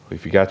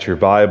If you got your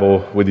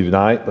Bible with you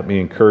tonight, let me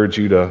encourage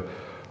you to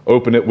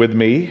open it with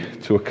me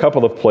to a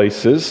couple of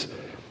places.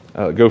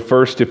 Go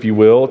first, if you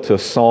will, to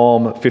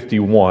Psalm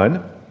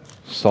 51.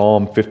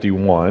 Psalm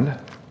 51.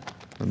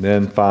 And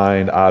then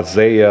find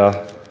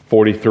Isaiah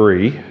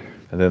 43.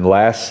 And then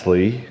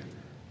lastly,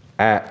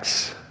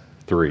 Acts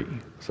 3.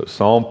 So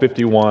Psalm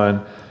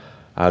 51,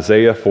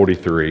 Isaiah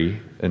 43,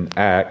 and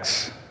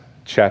Acts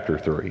chapter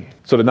 3.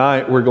 So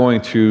tonight we're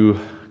going to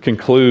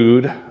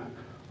conclude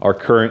our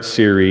current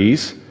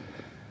series.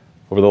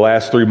 Over the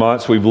last 3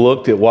 months, we've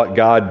looked at what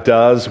God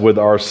does with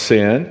our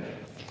sin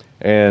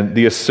and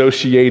the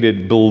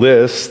associated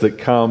bliss that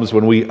comes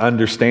when we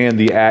understand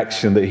the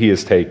action that He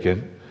has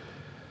taken.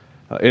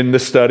 In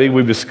this study,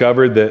 we've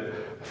discovered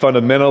that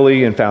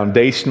fundamentally and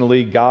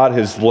foundationally, God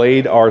has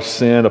laid our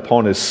sin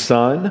upon His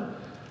Son.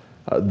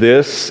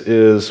 This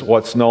is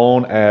what's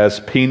known as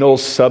penal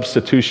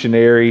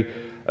substitutionary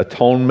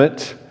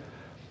atonement.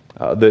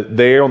 That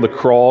there on the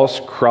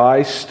cross,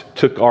 Christ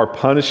took our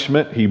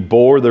punishment. He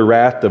bore the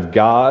wrath of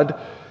God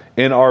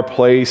in our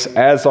place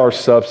as our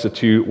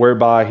substitute,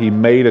 whereby He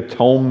made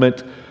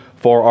atonement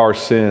for our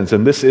sins.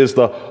 And this is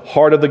the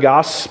heart of the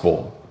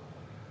gospel,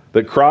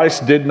 that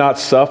Christ did not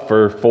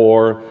suffer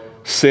for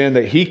sin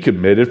that He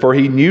committed, for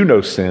He knew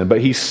no sin,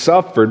 but He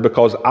suffered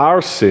because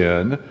our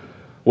sin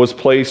was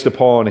placed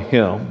upon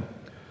Him.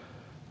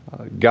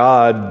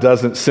 God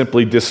doesn't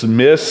simply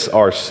dismiss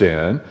our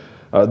sin.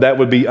 That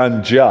would be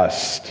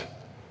unjust.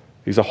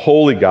 He's a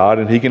holy God,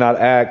 and He cannot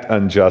act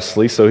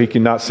unjustly, so He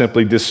cannot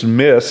simply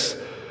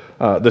dismiss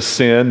the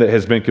sin that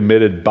has been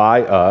committed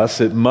by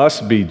us. It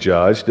must be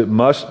judged. It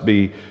must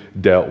be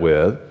dealt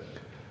with.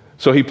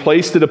 So He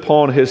placed it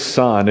upon His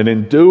Son, and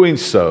in doing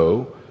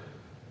so,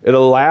 it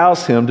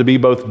allows Him to be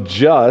both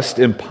just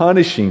in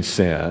punishing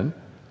sin,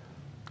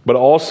 but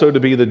also to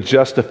be the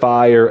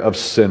justifier of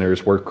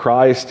sinners, where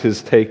Christ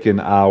has taken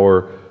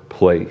our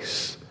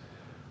place.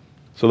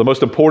 So the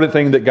most important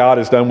thing that God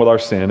has done with our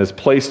sin is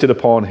placed it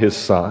upon His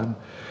Son.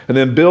 And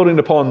then building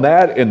upon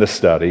that in the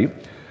study,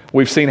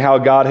 we've seen how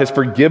God has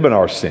forgiven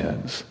our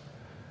sins.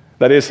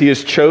 That is, He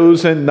has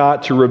chosen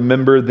not to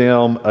remember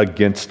them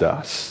against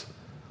us.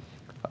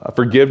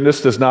 Forgiveness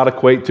does not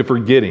equate to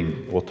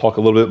forgetting. We'll talk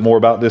a little bit more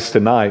about this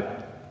tonight.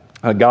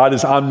 God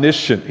is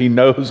omniscient. He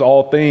knows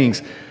all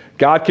things.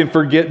 God can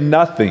forget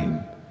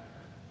nothing.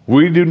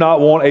 We do not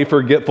want a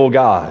forgetful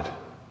God.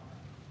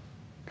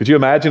 Could you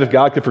imagine if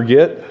God could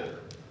forget?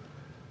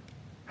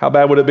 How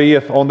bad would it be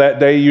if on that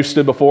day you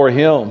stood before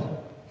Him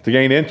to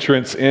gain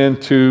entrance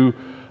into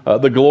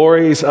the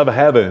glories of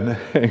heaven,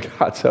 and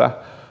God said,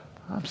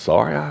 I'm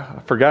sorry,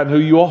 I've forgotten who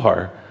you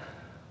are.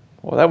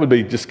 Well, that would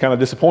be just kind of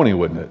disappointing,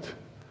 wouldn't it?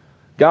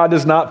 God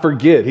does not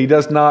forget. He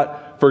does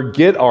not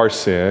forget our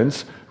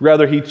sins.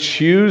 Rather, He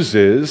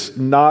chooses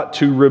not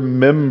to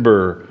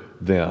remember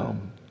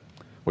them.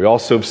 We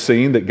also have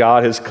seen that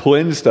God has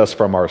cleansed us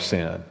from our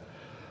sin.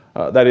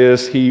 That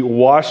is, He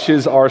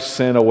washes our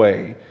sin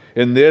away.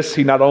 In this,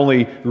 He not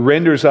only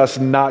renders us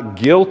not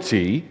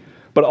guilty,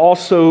 but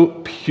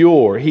also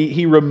pure.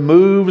 He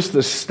removes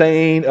the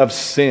stain of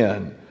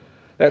sin,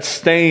 that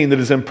stain that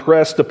is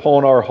impressed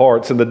upon our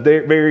hearts in the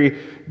very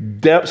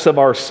depths of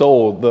our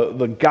soul.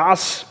 The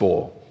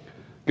gospel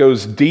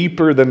goes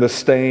deeper than the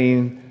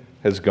stain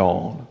has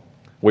gone.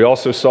 We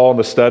also saw in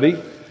the study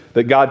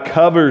that God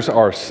covers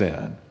our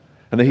sin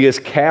and that He has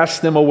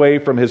cast them away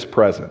from His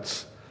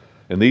presence.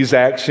 In these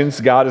actions,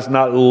 God is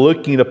not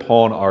looking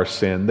upon our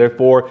sin.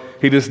 Therefore,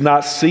 He does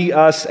not see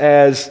us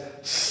as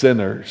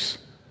sinners.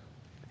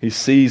 He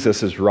sees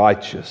us as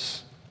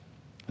righteous.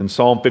 In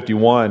Psalm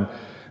 51,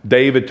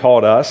 David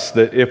taught us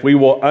that if we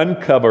will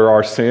uncover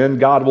our sin,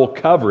 God will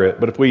cover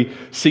it. But if we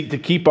seek to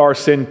keep our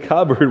sin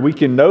covered, we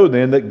can know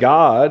then that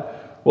God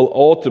will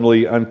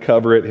ultimately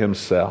uncover it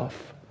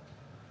Himself.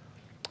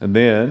 And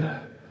then,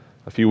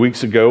 a few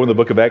weeks ago in the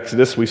book of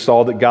Exodus, we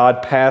saw that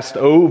God passed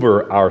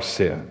over our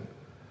sin.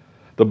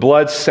 The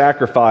blood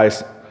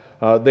sacrifice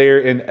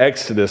there in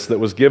Exodus that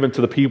was given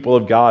to the people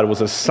of God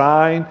was a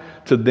sign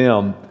to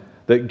them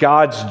that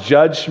God's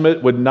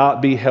judgment would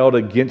not be held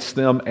against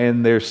them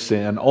and their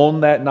sin.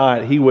 On that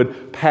night, He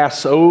would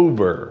pass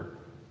over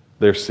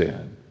their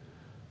sin.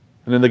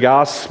 And in the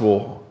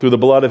gospel, through the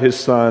blood of His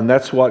Son,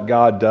 that's what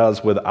God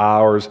does with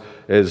ours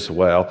as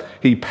well.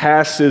 He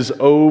passes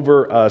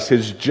over us.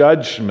 His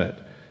judgment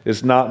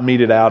is not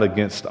meted out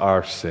against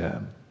our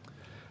sin.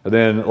 And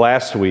then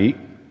last week,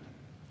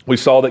 we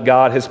saw that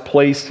God has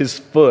placed His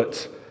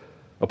foot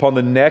upon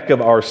the neck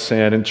of our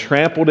sin and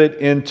trampled it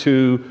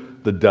into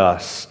the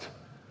dust.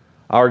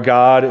 Our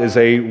God is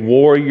a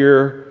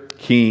warrior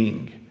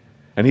king,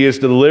 and He has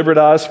delivered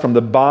us from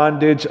the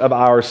bondage of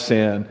our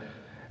sin.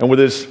 And with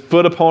His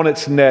foot upon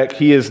its neck,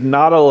 He is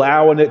not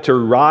allowing it to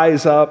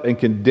rise up and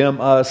condemn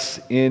us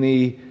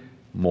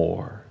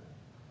anymore.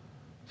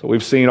 So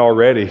we've seen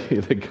already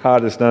that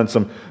God has done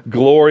some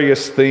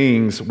glorious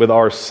things with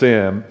our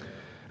sin.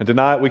 And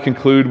tonight we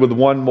conclude with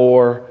one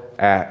more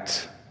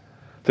act.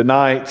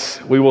 Tonight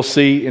we will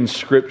see in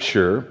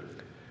Scripture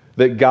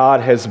that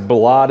God has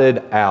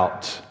blotted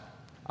out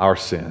our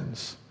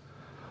sins.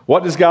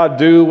 What does God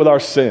do with our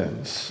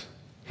sins?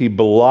 He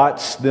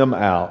blots them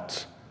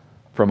out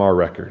from our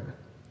record.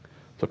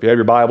 So if you have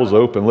your Bibles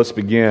open, let's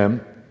begin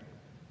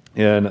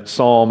in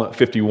Psalm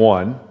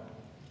 51.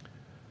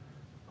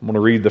 I'm going to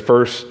read the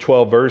first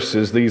 12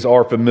 verses. These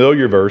are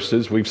familiar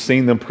verses. We've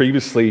seen them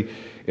previously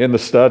in the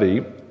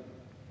study.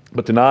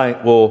 But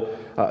tonight we'll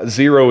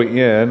zero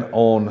in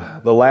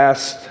on the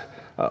last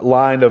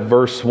line of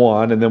verse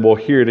 1, and then we'll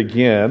hear it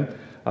again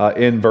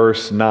in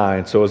verse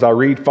 9. So as I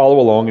read, follow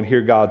along and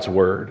hear God's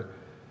word.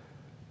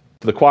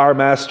 To the choir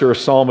master, a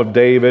psalm of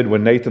David,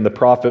 when Nathan the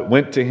prophet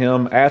went to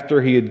him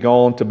after he had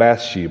gone to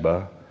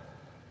Bathsheba.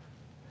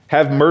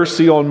 Have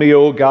mercy on me,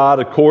 O God,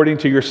 according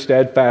to your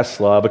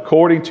steadfast love,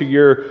 according to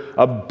your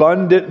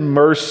abundant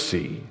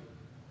mercy.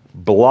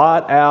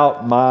 Blot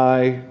out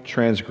my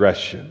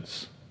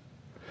transgressions.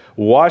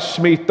 Wash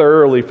me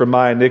thoroughly from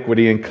my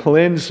iniquity and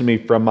cleanse me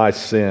from my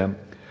sin.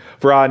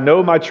 For I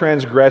know my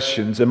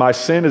transgressions, and my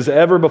sin is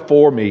ever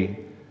before me.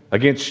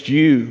 Against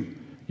you,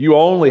 you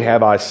only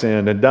have I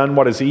sinned and done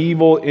what is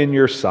evil in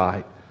your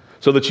sight,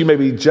 so that you may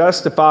be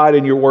justified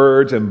in your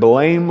words and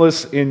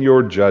blameless in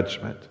your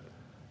judgment.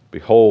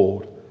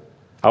 Behold,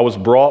 I was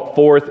brought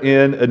forth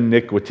in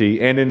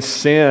iniquity, and in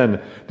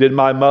sin did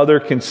my mother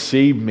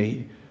conceive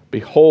me.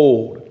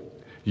 Behold,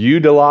 you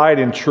delight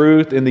in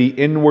truth in the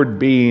inward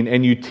being,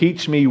 and you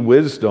teach me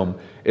wisdom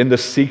in the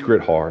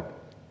secret heart.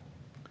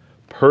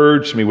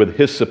 Purge me with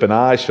hyssop, and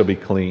I shall be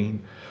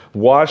clean.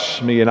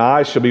 Wash me, and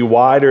I shall be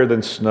whiter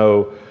than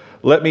snow.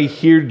 Let me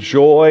hear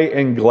joy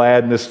and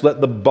gladness.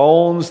 Let the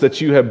bones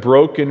that you have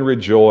broken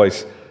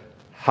rejoice.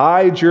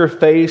 Hide your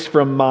face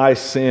from my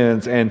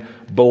sins, and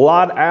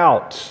blot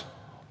out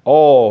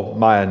all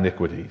my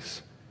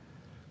iniquities.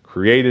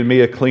 Create in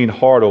me a clean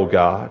heart, O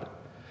God,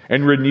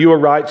 and renew a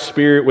right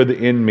spirit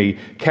within me.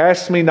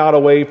 Cast me not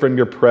away from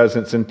your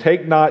presence, and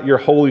take not your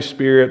Holy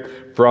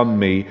Spirit from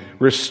me.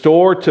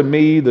 Restore to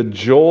me the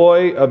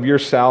joy of your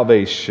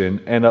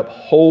salvation, and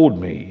uphold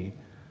me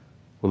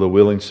with a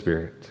willing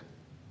spirit.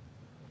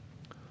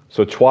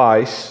 So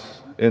twice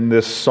in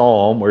this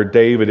psalm where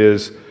David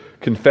is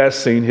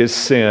confessing his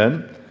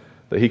sin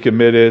that he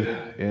committed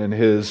in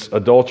his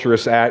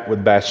adulterous act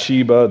with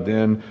Bathsheba,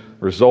 then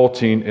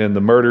resulting in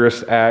the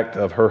murderous act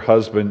of her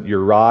husband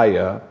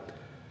Uriah,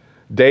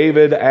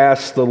 David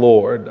asked the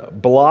Lord,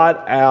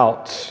 blot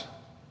out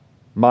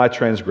my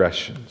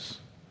transgressions.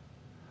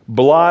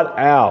 Blot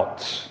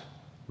out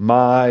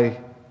my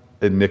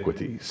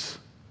iniquities.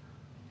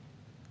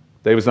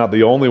 David's not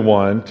the only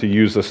one to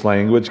use this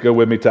language. Go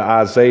with me to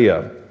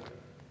Isaiah.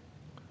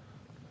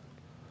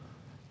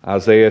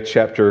 Isaiah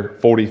chapter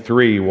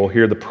 43. We'll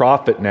hear the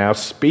prophet now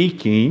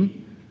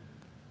speaking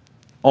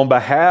on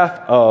behalf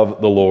of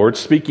the Lord,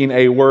 speaking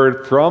a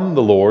word from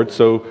the Lord.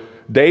 So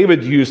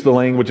David used the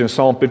language in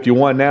Psalm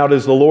 51. Now it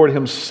is the Lord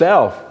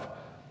himself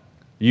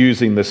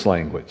using this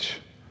language.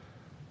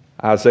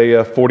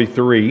 Isaiah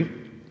 43. I'm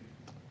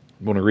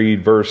going to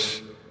read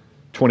verse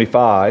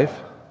 25.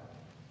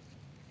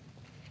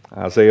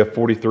 Isaiah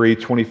 43,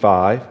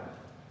 25.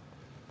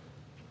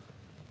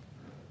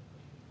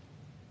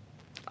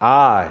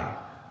 I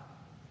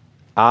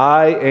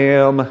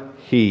am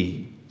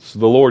He. This is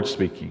the Lord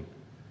speaking.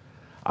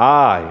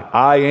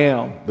 I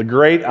am the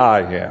great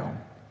I am,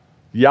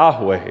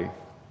 Yahweh.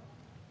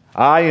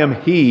 I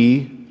am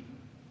He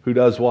who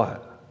does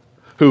what?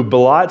 Who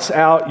blots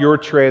out your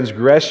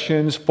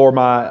transgressions for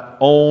my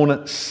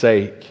own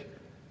sake,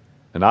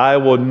 and I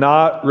will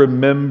not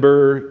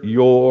remember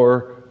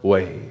your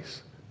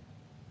ways.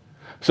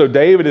 So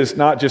David is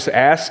not just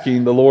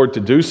asking the Lord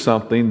to do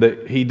something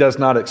that he does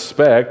not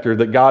expect or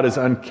that God is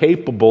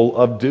incapable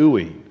of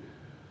doing.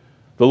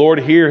 The Lord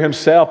here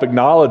himself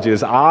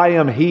acknowledges, I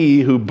am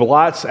He who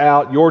blots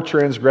out your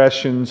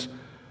transgressions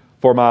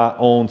for my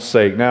own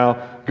sake.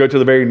 Now, go to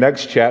the very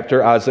next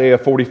chapter, Isaiah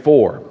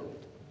 44.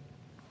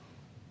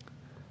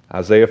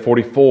 Isaiah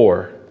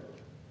 44.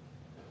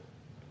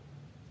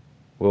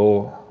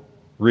 We'll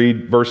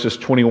read verses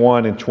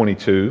 21 and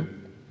 22.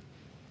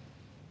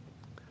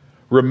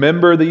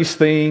 Remember these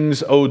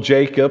things, O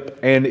Jacob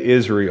and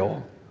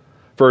Israel,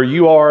 for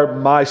you are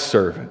my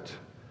servant.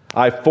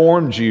 I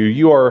formed you.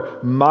 You are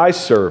my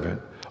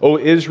servant. O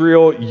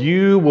Israel,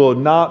 you will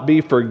not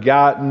be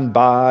forgotten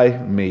by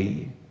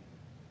me.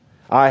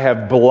 I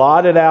have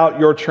blotted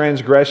out your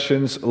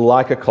transgressions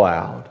like a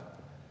cloud,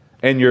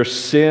 and your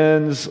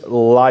sins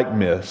like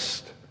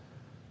mist.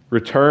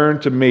 Return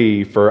to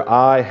me, for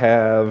I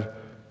have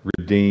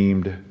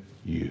redeemed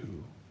you.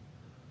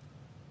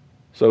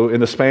 So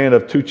in the span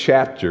of 2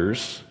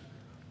 chapters,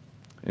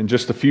 in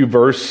just a few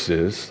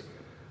verses,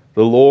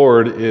 the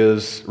Lord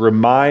is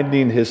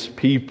reminding His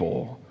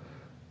people,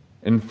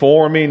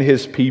 informing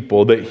His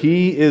people that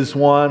He is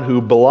one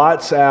who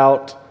blots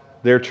out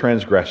their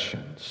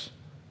transgressions.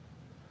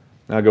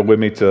 Now go with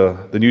me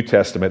to the New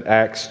Testament,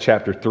 Acts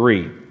chapter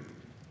 3.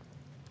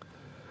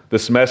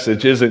 This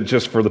message isn't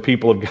just for the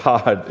people of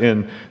God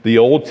in the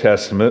Old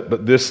Testament,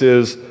 but this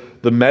is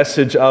the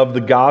message of the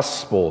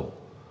gospel.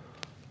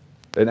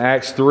 In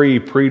Acts 3,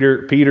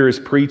 Peter is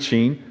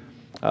preaching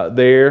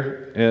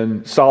there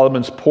in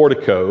Solomon's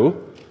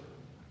portico.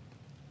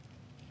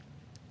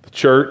 The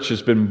church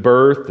has been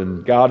birthed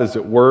and God is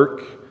at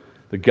work.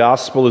 The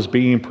gospel is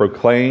being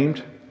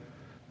proclaimed.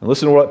 And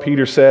listen to what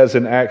Peter says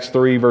in Acts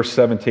 3, verse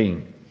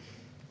 17.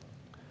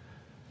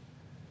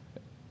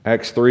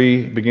 Acts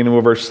 3, beginning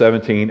with verse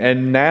 17.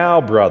 And now,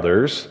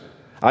 brothers,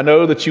 I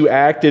know that you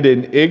acted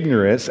in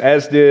ignorance,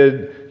 as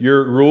did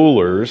your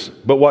rulers,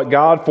 but what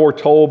God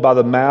foretold by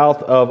the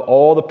mouth of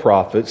all the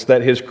prophets,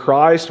 that his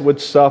Christ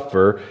would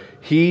suffer,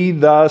 he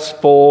thus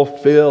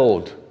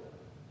fulfilled.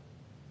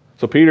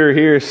 So Peter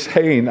here is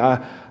saying,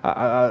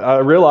 I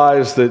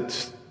realize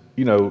that,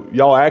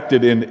 y'all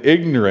acted in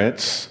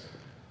ignorance,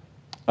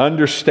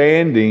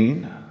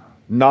 understanding,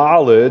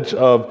 knowledge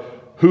of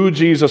who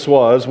Jesus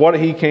was, what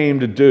he came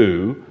to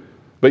do,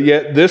 but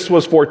yet this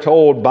was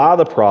foretold by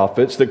the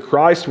prophets that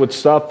Christ would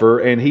suffer,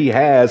 and he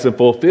has and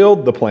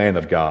fulfilled the plan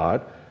of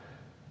God.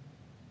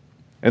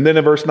 And then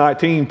in verse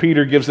 19,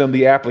 Peter gives them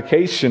the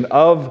application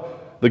of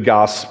the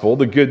gospel,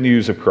 the good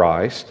news of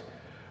Christ.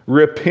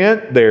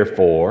 Repent,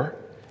 therefore,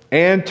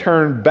 and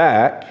turn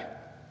back.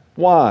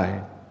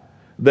 Why?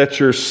 That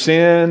your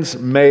sins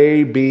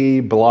may be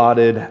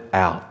blotted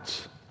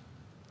out.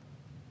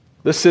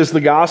 This is the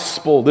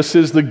gospel. This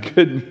is the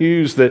good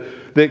news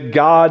that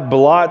God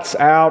blots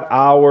out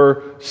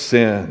our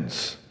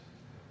sins.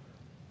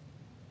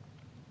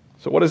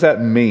 So what does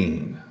that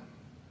mean?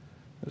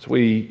 As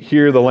we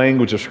hear the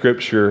language of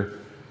Scripture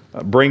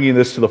bringing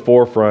this to the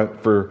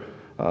forefront for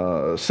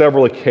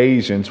several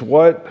occasions,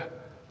 what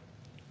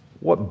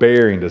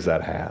bearing does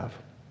that have?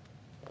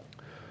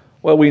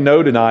 Well, we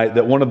know tonight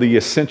that one of the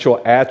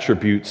essential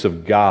attributes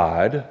of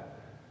God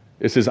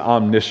is his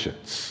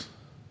omniscience.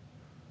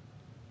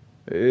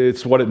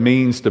 It's what it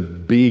means to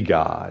be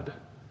God,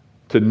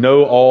 to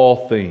know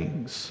all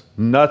things.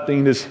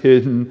 Nothing is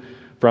hidden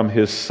from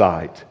his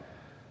sight.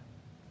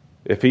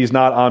 If he's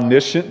not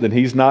omniscient, then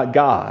he's not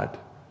God.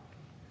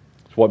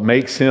 It's what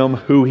makes him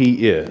who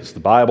he is. The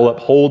Bible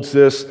upholds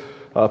this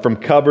from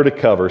cover to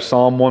cover.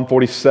 Psalm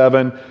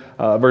 147,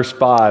 verse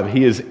 5,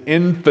 he is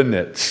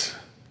infinite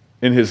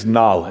in his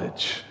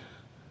knowledge.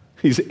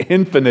 He's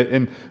infinite,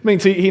 and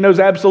means he knows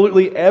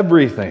absolutely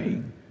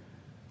everything.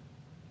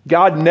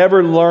 God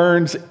never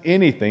learns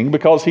anything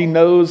because he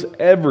knows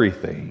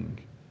everything.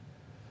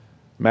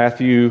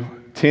 Matthew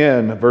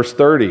 10, verse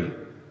 30.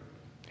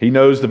 He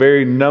knows the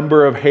very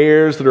number of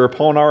hairs that are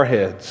upon our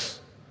heads.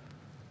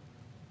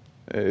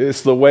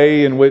 It's the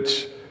way in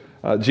which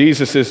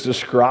Jesus is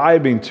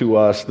describing to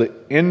us the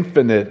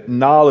infinite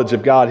knowledge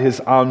of God, his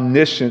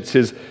omniscience,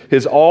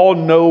 his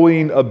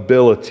all-knowing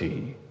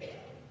ability.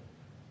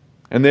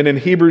 And then in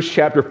Hebrews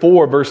chapter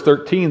 4, verse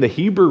 13, the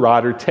Hebrew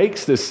writer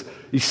takes this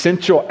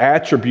essential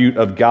attribute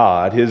of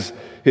God,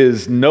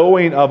 his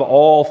knowing of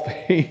all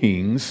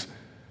things,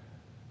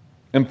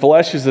 and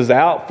fleshes this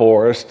out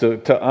for us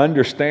to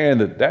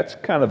understand that that's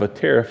kind of a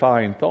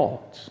terrifying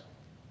thought.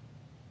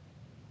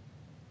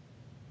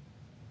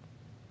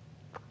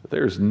 But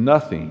there's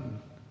nothing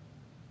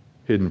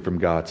hidden from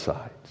God's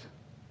sight.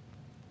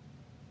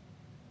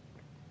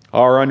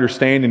 Our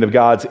understanding of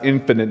God's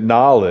infinite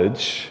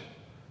knowledge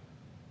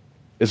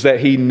is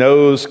that he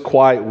knows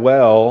quite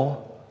well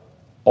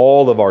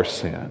all of our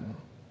sin.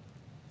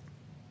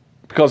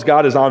 Because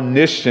God is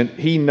omniscient,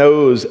 he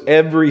knows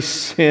every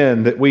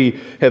sin that we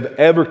have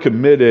ever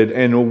committed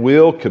and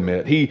will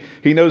commit. He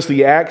knows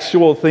the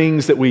actual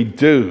things that we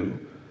do.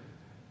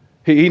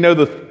 He knows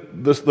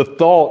the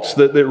thoughts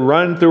that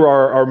run through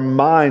our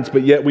minds,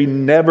 but yet we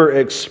never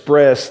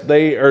express.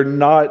 They are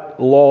not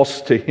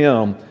lost to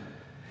him.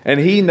 And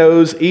he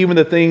knows even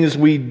the things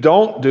we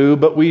don't do,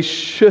 but we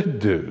should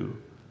do.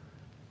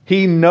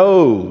 He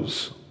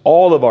knows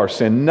all of our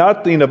sin.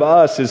 Nothing of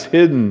us is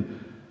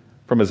hidden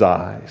from his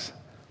eyes.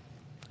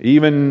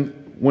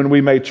 Even when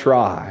we may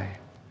try,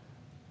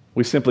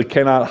 we simply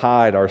cannot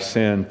hide our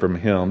sin from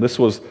him. This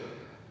was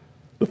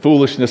the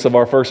foolishness of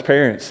our first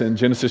parents in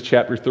Genesis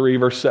chapter 3,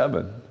 verse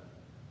 7.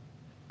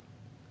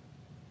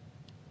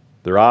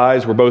 Their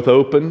eyes were both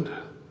opened.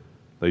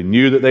 They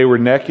knew that they were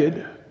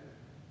naked,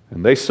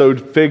 and they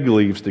sewed fig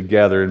leaves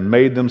together and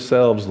made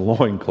themselves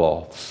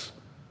loincloths.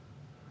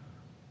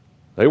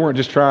 They weren't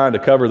just trying to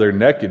cover their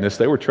nakedness,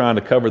 they were trying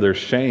to cover their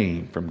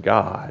shame from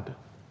God.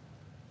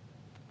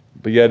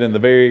 But yet in the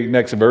very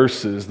next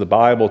verses, the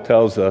Bible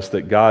tells us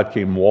that God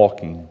came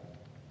walking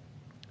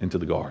into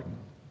the garden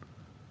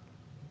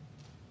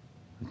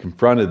and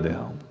confronted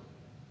them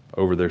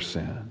over their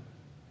sin.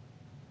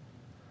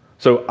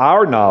 So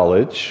our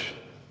knowledge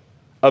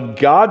of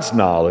God's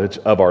knowledge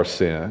of our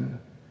sin,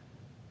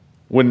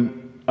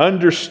 when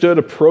understood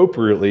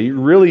appropriately,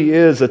 really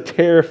is a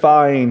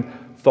terrifying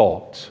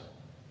thought.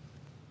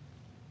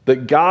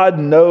 That God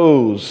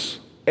knows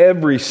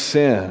every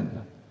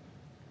sin,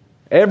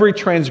 every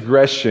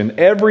transgression,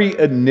 every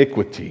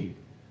iniquity.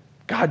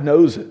 God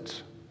knows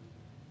it.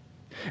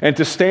 And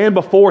to stand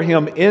before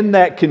him in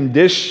that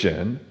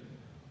condition,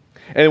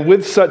 and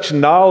with such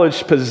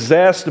knowledge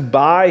possessed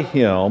by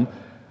him,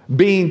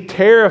 being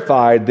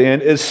terrified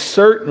then is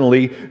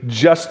certainly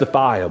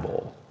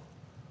justifiable.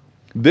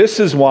 This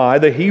is why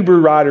the Hebrew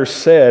writer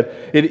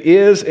said it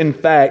is, in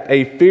fact,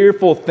 a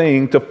fearful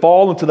thing to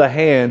fall into the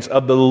hands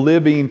of the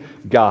living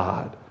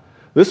God.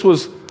 This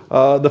was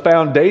the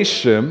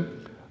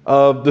foundation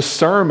of the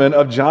sermon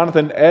of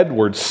Jonathan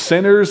Edwards,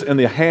 Sinners in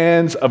the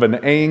Hands of an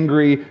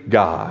Angry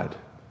God.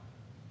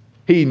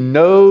 He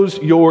knows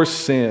your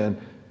sin,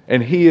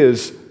 and He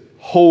is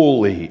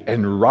holy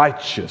and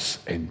righteous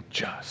and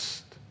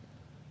just.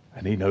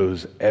 And He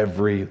knows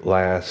every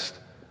last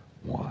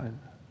one.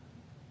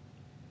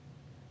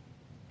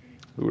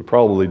 We would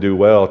probably do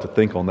well to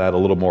think on that a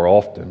little more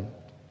often.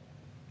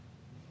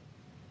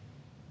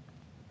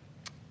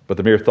 But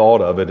the mere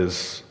thought of it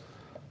is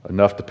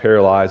enough to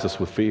paralyze us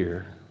with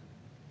fear,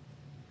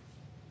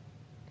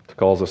 to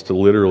cause us to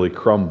literally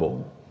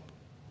crumble.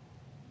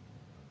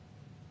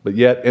 But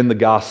yet in the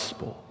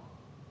gospel,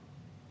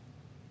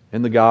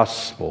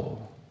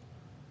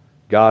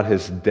 God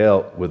has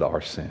dealt with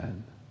our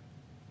sin.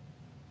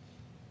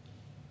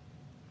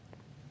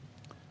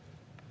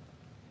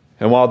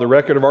 And while the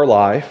record of our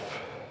life,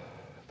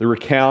 the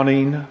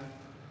recounting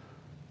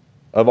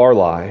of our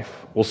life,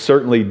 will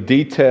certainly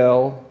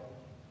detail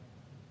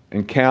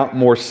and count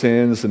more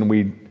sins than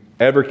we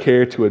ever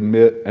care to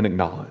admit and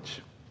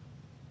acknowledge.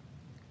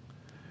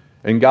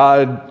 And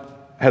God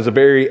has a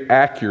very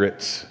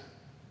accurate,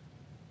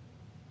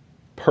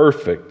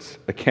 perfect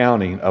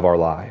accounting of our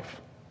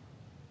life.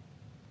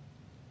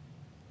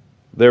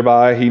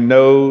 Thereby, He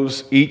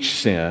knows each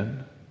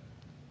sin.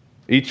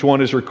 Each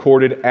one is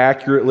recorded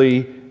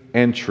accurately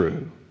and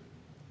true.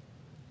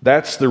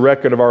 That's the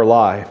record of our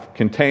life,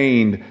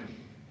 contained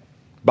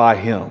by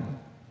Him.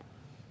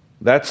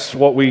 That's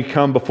what we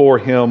come before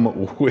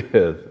Him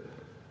with.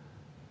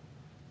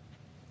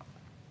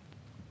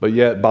 But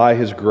yet, by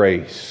His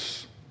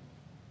grace,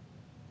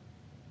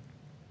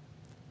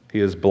 He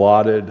has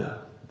blotted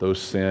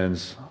those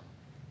sins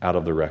out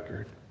of the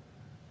record.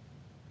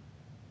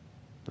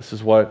 This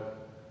is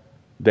what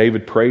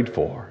David prayed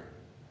for.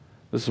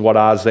 This is what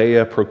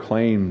Isaiah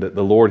proclaimed that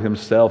the Lord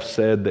Himself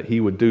said that He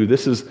would do.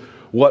 This is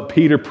what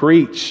Peter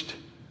preached.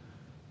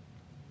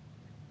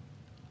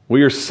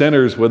 We are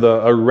sinners with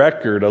a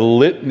record, a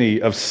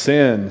litany of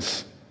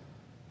sins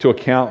to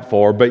account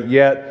for, but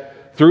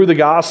yet through the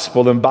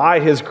gospel and by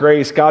His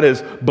grace, God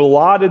has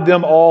blotted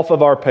them off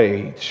of our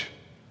page.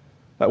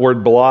 That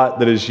word blot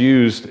that is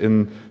used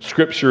in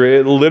Scripture,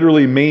 it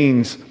literally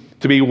means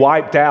to be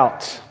wiped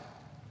out,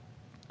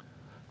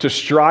 to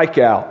strike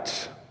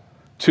out,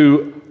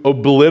 to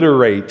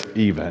obliterate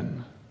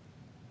even.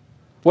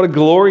 What a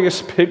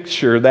glorious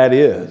picture that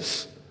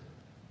is.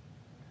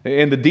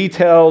 In the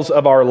details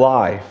of our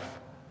life,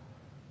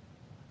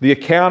 the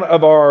account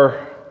of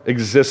our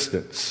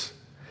existence,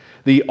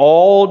 the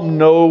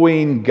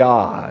all-knowing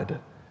God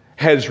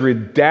has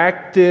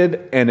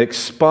redacted and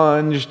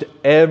expunged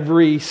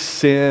every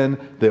sin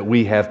that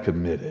we have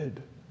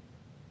committed.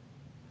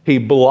 He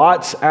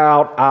blots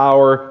out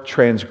our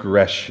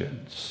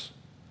transgressions.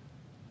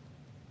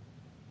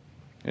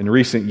 In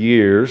recent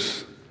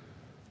years,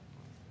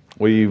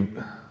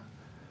 we've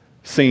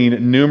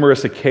seen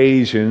numerous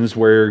occasions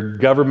where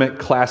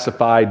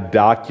government-classified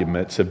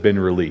documents have been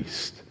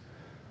released.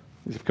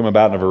 These have come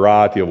about in a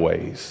variety of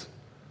ways.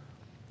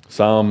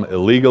 Some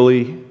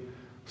illegally,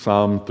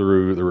 some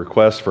through the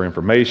request for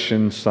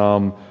information,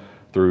 some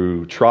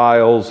through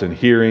trials and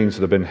hearings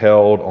that have been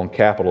held on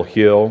Capitol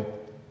Hill.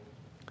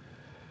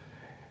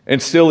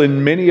 And still,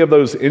 in many of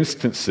those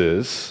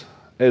instances,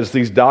 as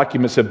these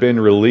documents have been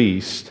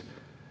released,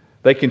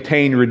 they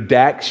contain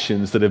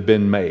redactions that have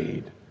been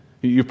made.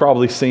 You've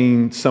probably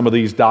seen some of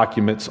these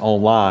documents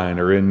online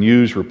or in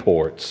news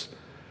reports.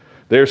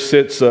 There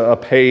sits a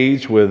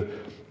page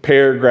with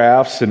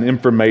paragraphs and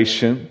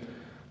information,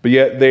 but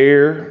yet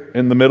there,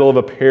 in the middle of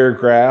a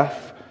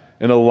paragraph,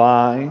 in a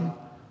line,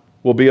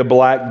 will be a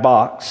black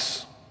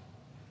box.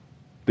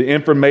 The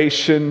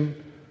information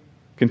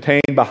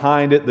contained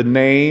behind it, the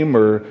name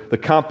or the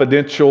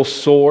confidential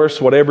source,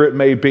 whatever it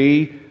may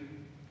be,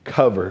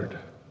 covered,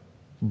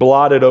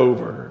 blotted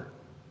over,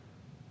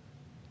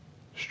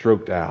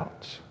 stroked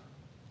out.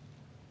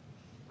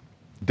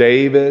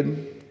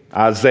 David,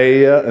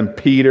 Isaiah, and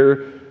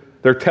Peter,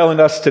 they're telling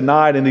us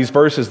tonight in these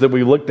verses that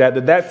we looked at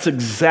that that's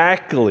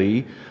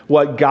exactly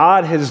what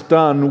God has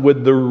done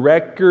with the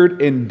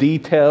record and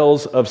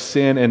details of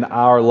sin in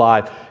our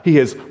life. He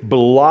has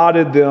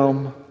blotted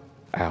them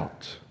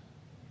out.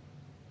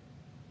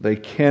 They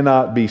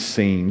cannot be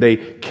seen. They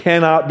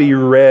cannot be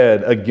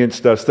read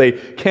against us. They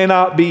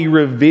cannot be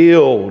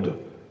revealed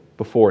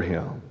before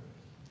Him.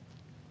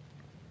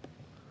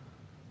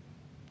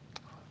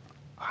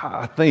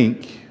 I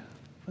think,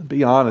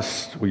 be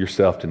honest with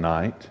yourself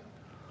tonight,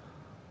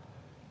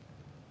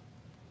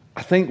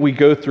 I think we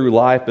go through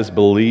life as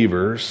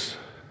believers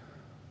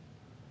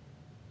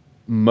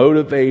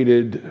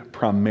motivated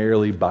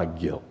primarily by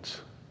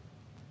guilt.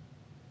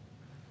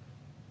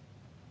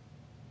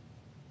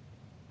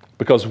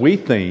 Because we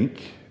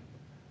think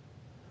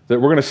that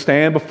we're going to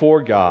stand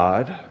before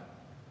God,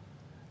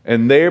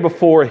 and there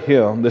before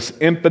Him, this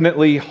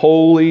infinitely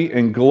holy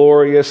and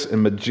glorious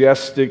and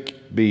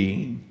majestic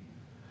being,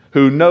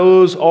 who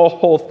knows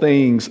all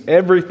things,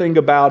 everything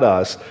about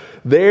us,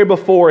 there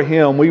before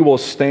him we will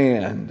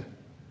stand,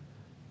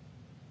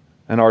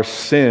 and our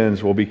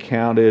sins will be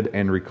counted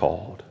and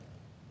recalled.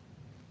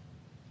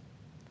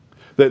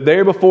 That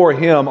there before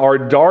him our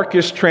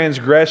darkest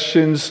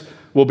transgressions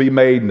will be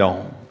made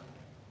known.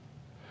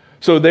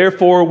 So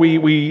therefore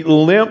we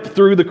limp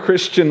through the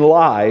Christian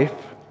life.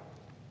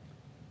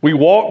 We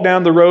walk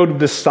down the road of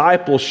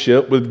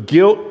discipleship with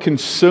guilt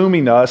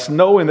consuming us,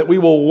 knowing that we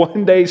will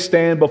one day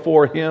stand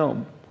before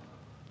him.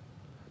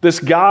 This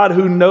God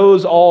who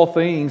knows all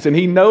things, and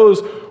he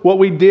knows what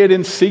we did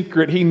in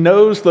secret. He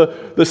knows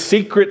the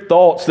secret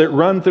thoughts that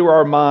run through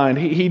our mind.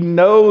 He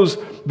knows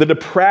the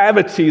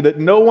depravity that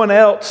no one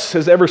else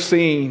has ever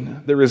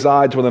seen that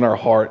resides within our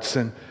hearts.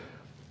 And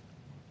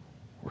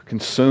we're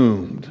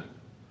consumed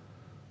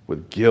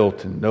with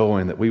guilt and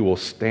knowing that we will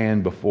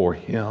stand before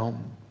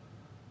him.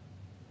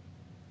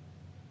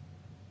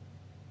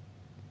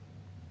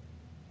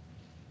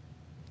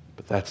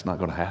 But that's not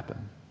going to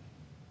happen.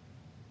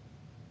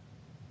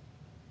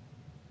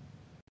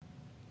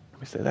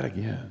 Let me say that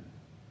again.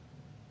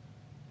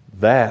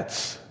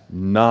 That's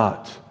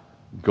not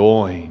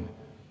going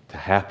to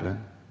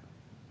happen.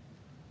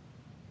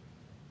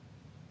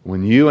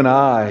 When you and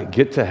I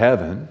get to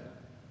heaven,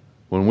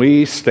 when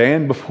we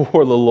stand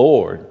before the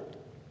Lord,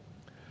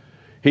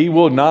 he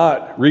will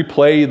not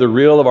replay the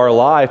reel of our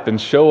life and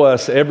show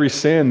us every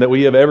sin that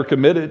we have ever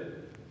committed.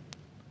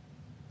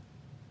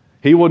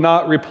 He will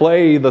not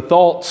replay the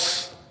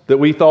thoughts that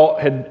we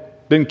thought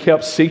had been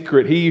kept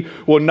secret. He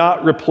will not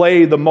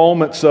replay the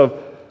moments of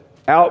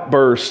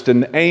outburst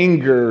and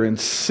anger and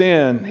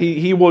sin.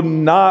 He will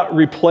not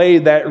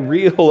replay that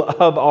reel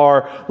of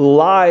our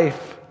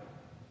life.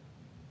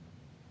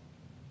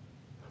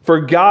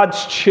 For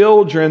God's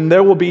children,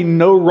 there will be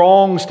no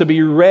wrongs to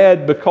be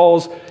read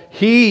because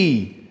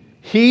He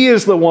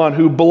is the one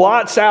who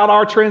blots out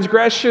our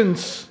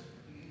transgressions.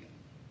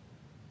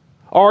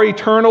 Our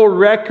eternal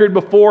record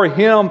before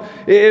Him,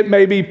 it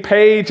may be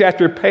page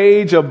after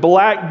page of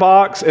black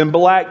box and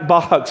black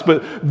box,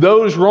 but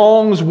those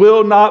wrongs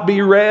will not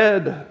be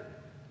read.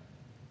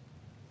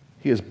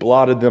 He has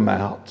blotted them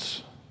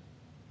out.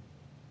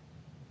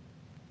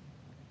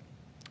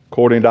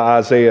 According to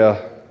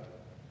Isaiah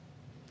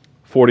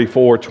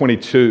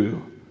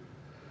 44:22,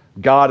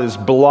 God has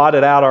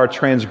blotted out our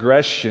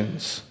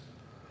transgressions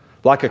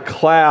like a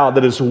cloud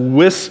that is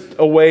whisked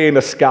away in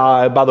the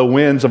sky by the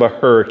winds of a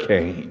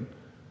hurricane.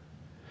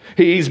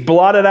 He's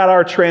blotted out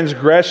our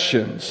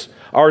transgressions,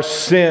 our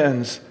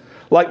sins,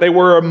 like they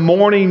were a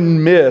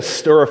morning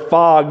mist or a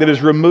fog that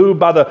is removed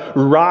by the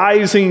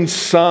rising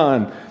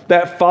sun.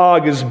 That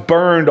fog is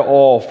burned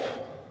off.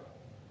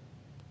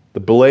 The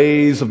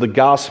blaze of the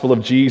gospel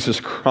of Jesus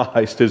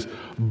Christ has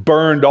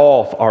burned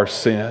off our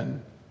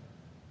sin.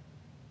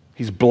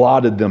 He's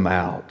blotted them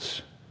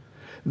out.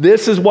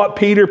 This is what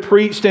Peter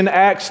preached in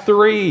Acts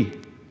 3.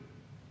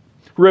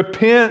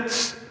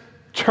 Repent,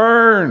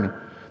 turn,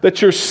 that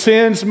your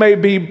sins may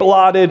be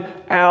blotted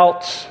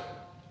out.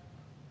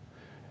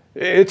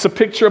 It's a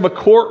picture of a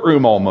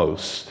courtroom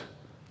almost.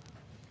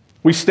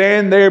 We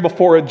stand there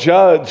before a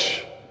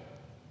judge,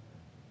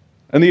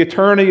 and the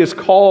attorney is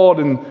called,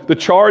 and the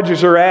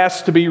charges are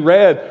asked to be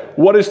read.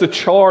 What is the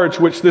charge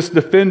which this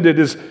defendant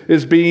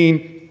is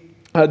being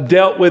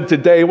dealt with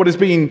today? What is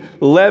being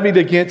levied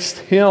against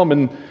him?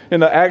 And in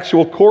the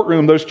actual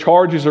courtroom, those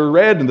charges are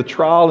read and the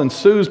trial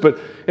ensues. But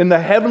in the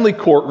heavenly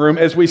courtroom,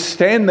 as we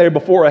stand there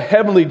before a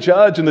heavenly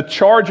judge and the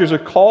charges are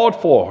called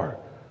for,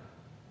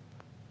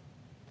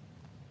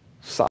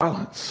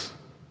 silence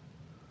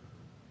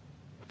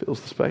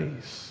fills the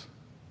space.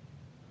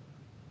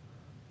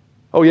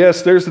 Oh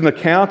yes, there's an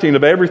accounting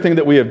of everything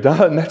that we have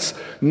done. That's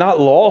not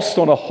lost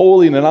on a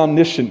holy and an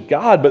omniscient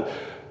God, but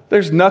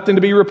there's nothing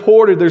to be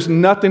reported. There's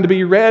nothing to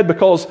be read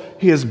because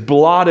He has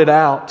blotted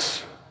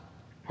out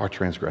our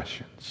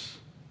transgressions.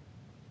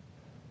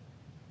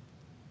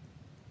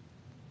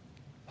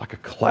 Like a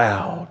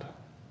cloud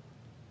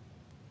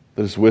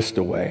that is whisked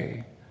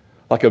away,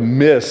 like a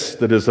mist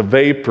that is a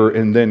vapor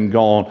and then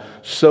gone,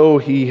 so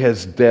He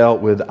has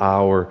dealt with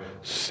our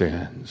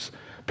sins.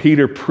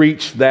 Peter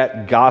preached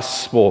that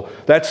gospel.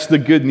 That's the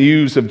good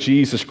news of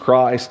Jesus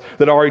Christ,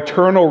 that our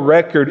eternal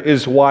record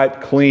is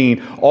wiped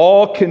clean.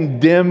 All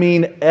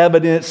condemning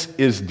evidence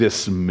is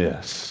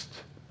dismissed.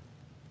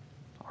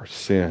 Our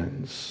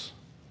sins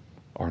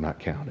are not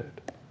counted.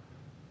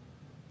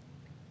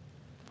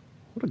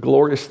 What a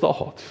glorious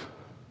thought.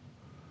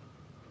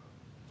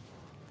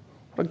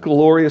 What a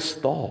glorious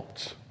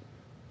thought.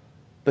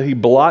 That He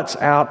blots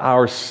out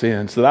our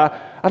sins.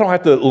 That I don't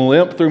have to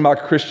limp through my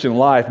Christian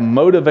life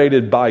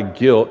motivated by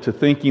guilt to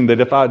thinking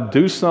that if I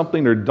do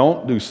something or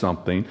don't do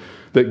something,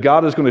 that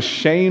God is going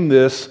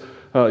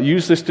to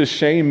use this to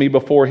shame me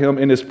before Him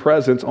in His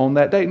presence on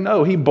that day.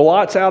 No, He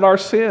blots out our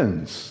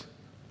sins.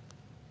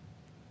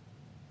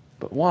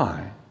 But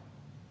why?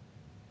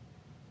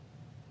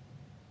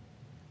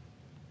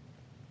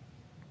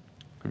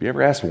 Have you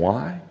ever asked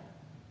why?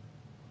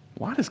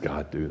 Why does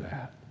God do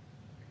that?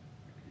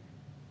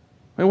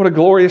 Man, what a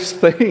glorious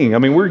thing. I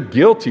mean, we're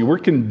guilty. We're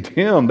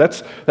condemned.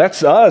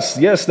 That's us.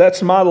 Yes,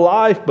 that's my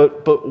life.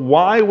 But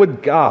why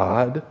would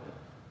God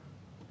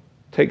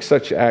take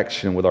such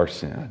action with our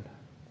sin?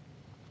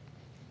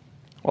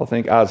 Well, I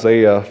think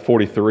Isaiah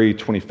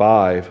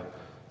 43:25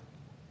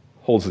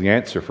 holds the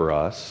answer for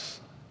us.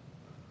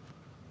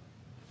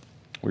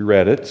 We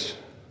read it.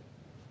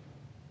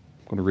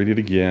 I'm going to read it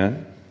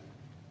again.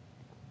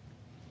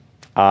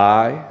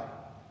 I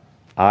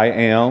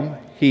am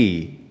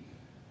He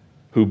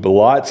who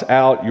blots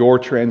out your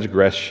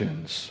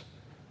transgressions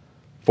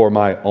for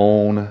my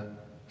own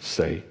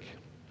sake.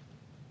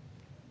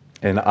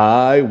 And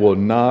I will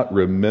not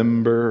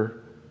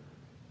remember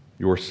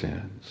your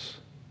sins.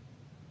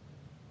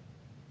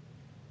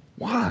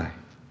 Why?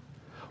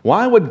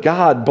 Why would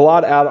God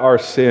blot out our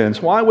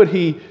sins? Why would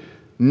He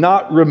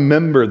not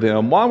remember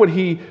them? Why would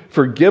He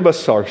forgive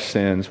us our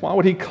sins? Why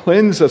would He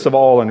cleanse us of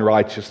all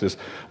unrighteousness?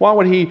 Why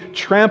would He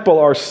trample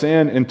our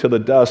sin into the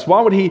dust?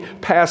 Why would He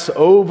pass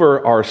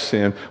over our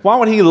sin? Why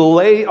would He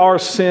lay our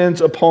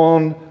sins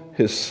upon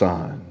His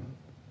Son?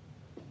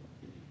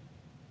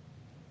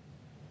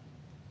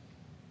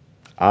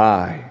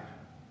 I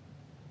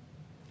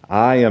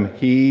am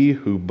He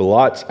who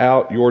blots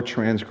out your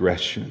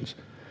transgressions.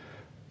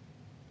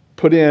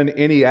 Put in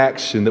any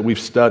action that we've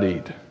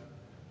studied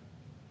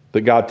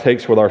that God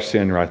takes with our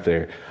sin right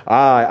there.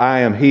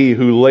 I am He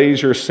who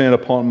lays your sin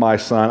upon my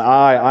Son.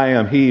 I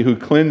am He who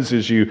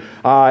cleanses you.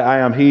 I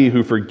am He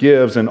who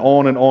forgives, and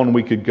on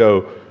we could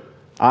go.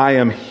 I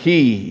am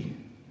He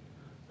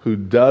who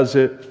does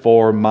it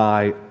for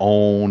my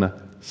own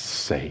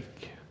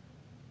sake.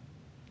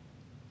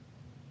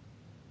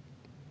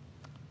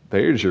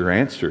 There's your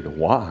answer to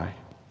why.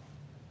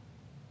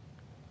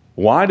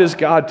 Why does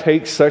God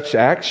take such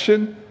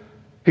action?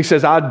 He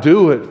says, I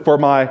do it for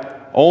my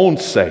own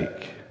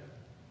sake.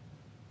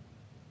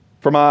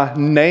 For my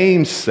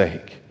name's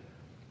sake.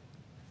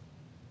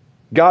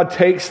 God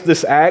takes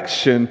this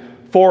action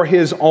for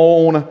His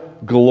own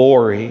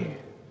glory.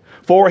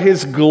 For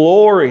His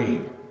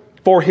glory.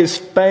 For His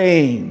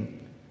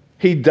fame.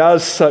 He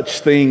does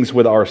such things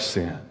with our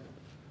sin.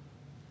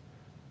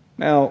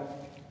 Now,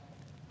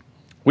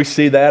 we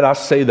see that, I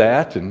say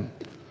that, and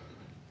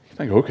you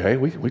think, okay,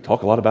 we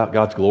talk a lot about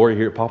God's glory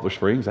here at Poplar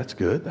Springs. That's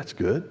good, that's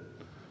good.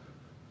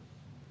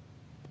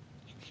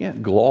 You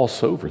can't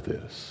gloss over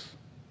this.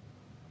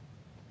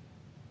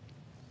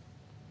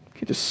 You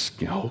can't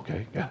just,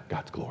 okay, yeah,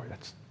 God's glory.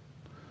 It's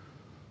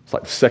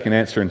like the second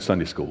answer in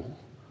Sunday school.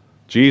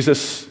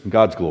 Jesus,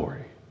 God's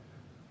glory.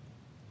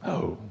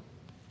 No.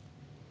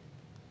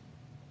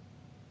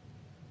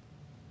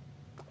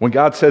 When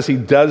God says He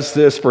does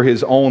this for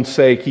His own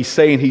sake, He's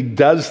saying He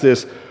does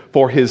this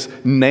for His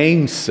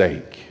name's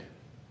sake.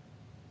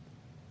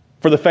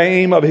 For the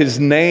fame of His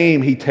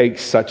name, He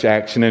takes such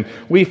action. And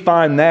we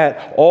find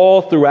that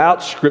all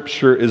throughout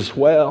Scripture as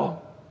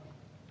well.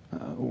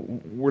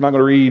 We're not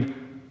going to read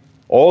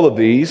all of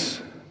these.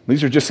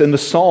 These are just in the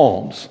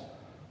Psalms.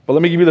 But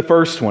let me give you the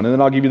first one, and then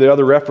I'll give you the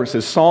other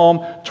references.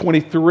 Psalm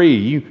 23.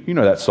 You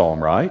know that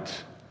psalm,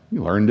 right?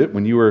 You learned it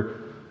when you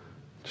were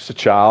just a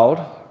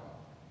child.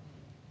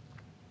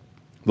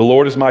 The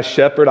Lord is my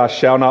shepherd, I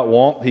shall not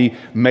want. He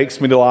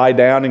makes me to lie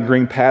down in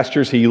green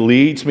pastures. He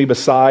leads me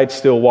beside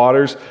still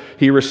waters.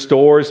 He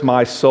restores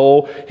my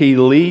soul. He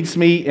leads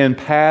me in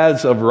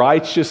paths of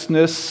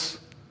righteousness.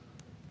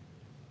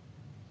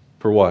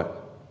 For what?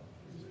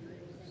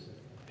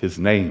 His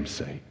name's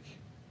sake.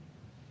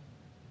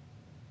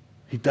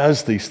 He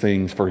does these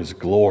things for His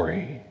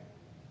glory.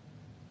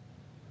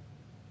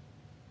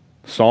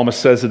 The psalmist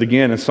says it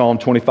again in Psalm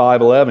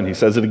 25:11. He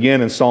says it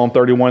again in Psalm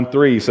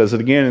 31:3. He says it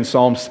again in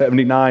Psalm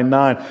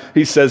 79:9.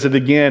 He says it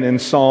again in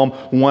Psalm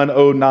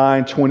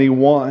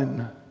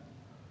 109:21.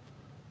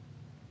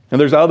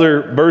 And there's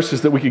other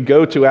verses that we could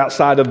go to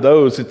outside of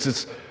those.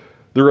 It's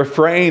the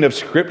refrain of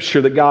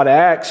Scripture that God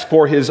acts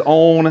for His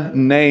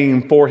own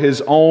name, for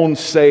His own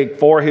sake,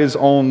 for His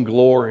own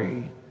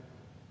glory.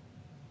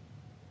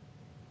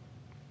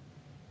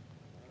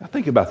 Now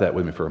think about that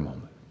with me for a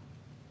moment.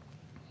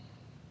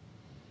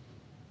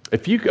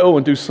 If you go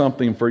and do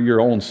something for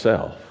your own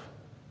self,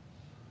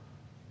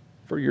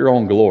 for your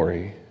own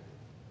glory,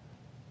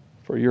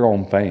 for your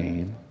own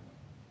fame,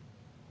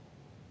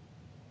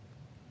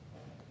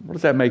 what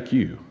does that make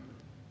you?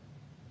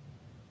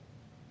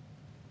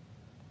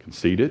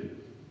 Conceited?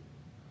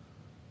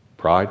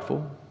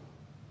 Prideful?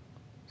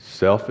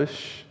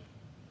 Selfish?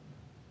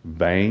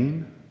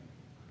 Vain?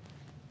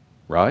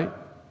 Right?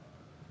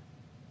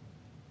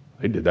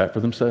 They did that for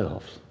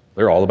themselves.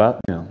 They're all about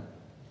them.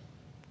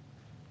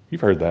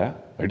 You've heard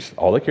that.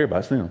 All they care about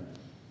is them.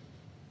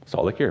 That's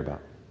all they care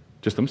about.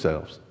 Just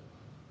themselves.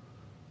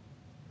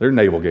 They're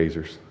navel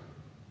gazers.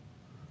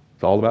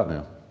 It's all about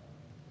them.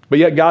 But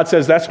yet God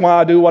says, that's why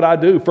I do what I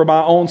do, for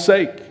my own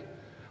sake.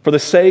 For the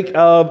sake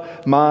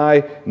of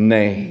my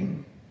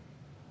name.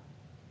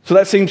 So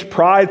that seems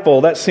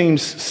prideful. That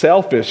seems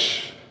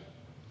selfish.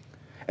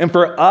 And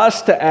for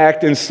us to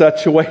act in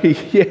such a way,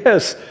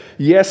 yes,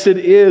 it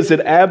is. It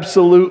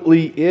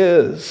absolutely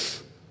is.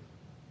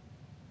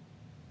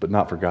 but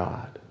not for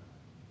God.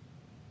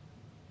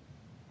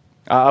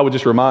 I would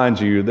just remind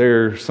you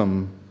there are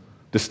some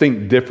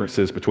distinct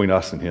differences between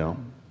us and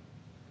him.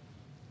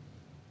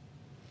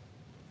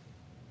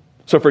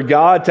 So for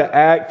God to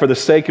act for the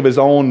sake of his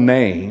own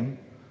name,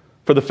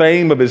 for the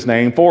fame of his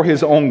name, for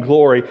his own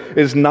glory,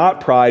 is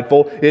not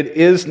prideful. It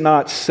is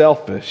not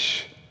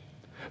selfish.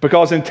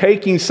 Because in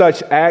taking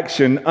such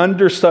action,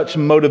 under such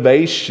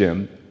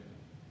motivation,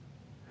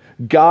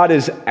 God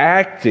is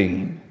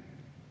acting,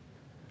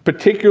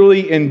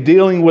 particularly in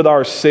dealing with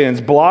our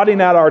sins,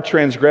 blotting out our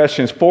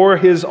transgressions for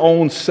his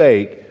own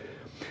sake,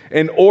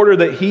 in order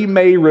that he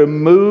may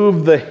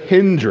remove the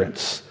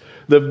hindrance,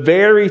 the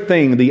very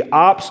thing, the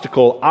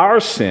obstacle, our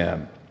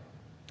sin,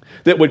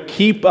 that would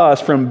keep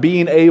us from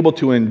being able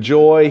to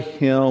enjoy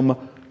him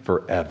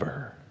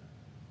forever.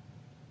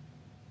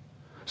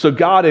 So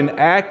God, in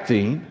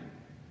acting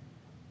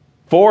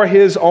for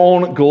his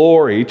own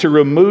glory to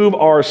remove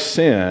our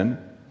sin,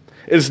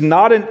 is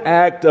not an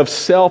act of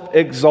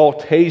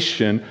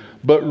self-exaltation,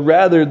 but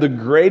rather the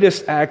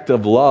greatest act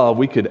of love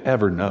we could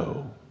ever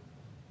know.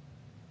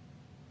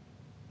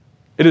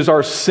 It is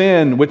our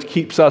sin which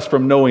keeps us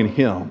from knowing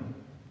him,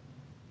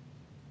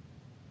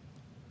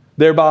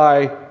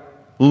 thereby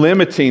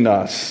limiting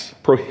us,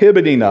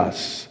 prohibiting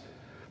us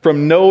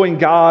from knowing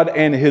God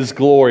and his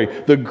glory,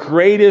 the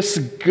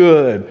greatest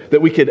good that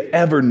we could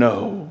ever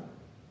know.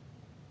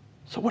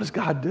 So what does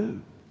God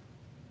do?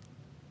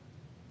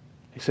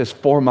 He says,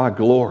 for my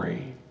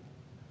glory,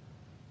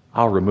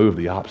 I'll remove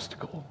the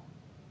obstacle,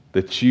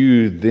 that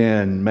you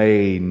then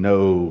may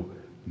know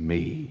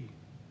me.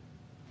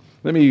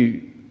 Let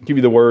me give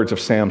you the words of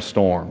Sam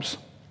Storms.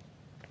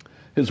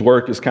 His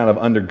work has kind of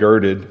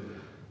undergirded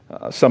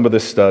some of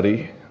this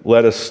study,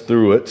 led us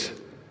through it.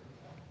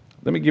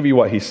 Let me give you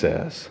what he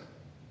says.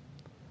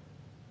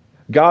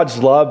 God's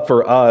love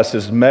for us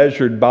is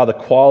measured by the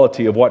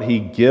quality of what he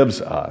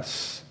gives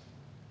us.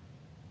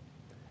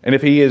 And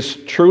if he is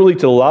truly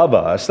to love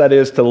us, that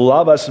is, to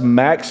love us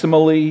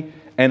maximally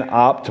and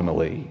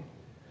optimally,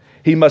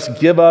 he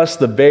must give us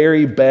the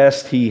very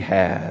best he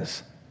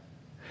has.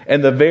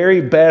 And the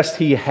very best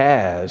he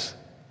has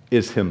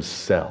is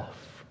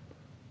himself.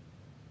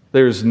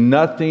 There's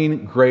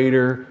nothing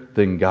greater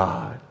than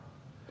God.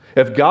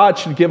 If God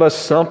should give us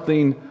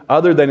something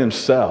other than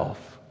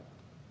himself,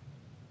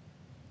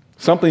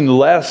 something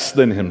less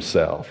than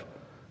himself,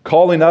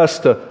 calling us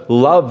to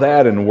love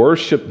that and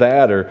worship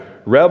that or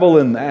revel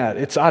in that,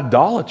 it's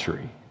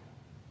idolatry.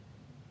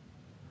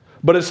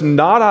 But it's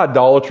not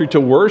idolatry to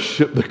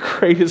worship the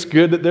greatest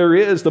good that there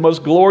is, the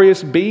most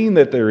glorious being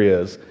that there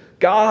is,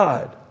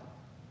 God.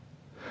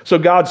 So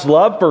God's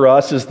love for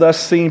us is thus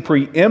seen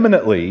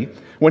preeminently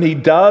when he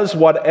does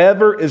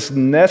whatever is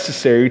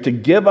necessary to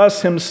give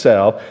us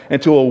himself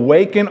and to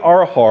awaken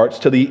our hearts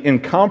to the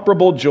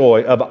incomparable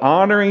joy of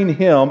honoring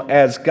him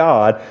as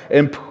God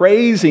and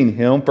praising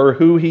him for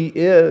who he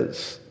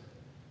is.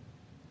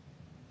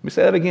 Let me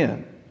say that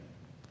again.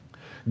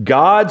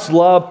 God's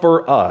love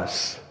for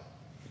us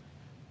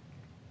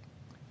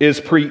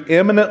is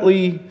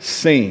preeminently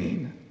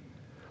seen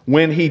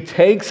when he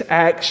takes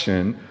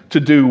action to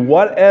do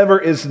whatever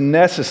is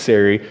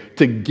necessary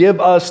to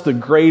give us the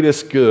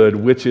greatest good,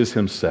 which is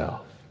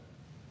himself.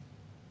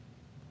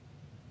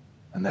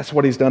 And that's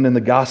what he's done in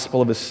the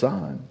gospel of his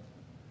Son,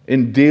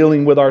 in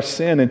dealing with our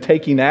sin and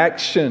taking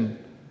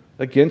action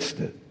against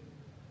it.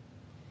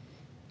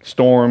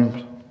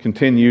 Storm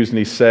continues and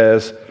he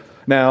says,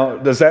 now,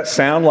 does that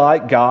sound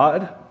like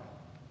God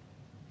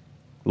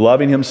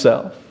loving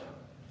himself?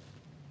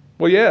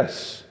 Well,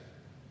 yes.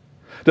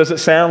 Does it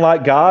sound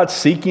like God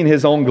seeking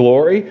his own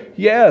glory?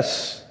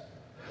 Yes.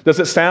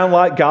 Does it sound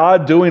like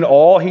God doing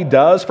all he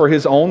does for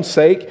his own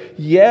sake?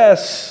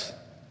 Yes.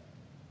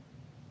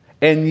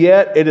 And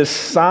yet it is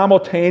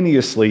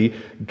simultaneously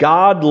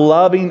God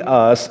loving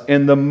us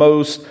in the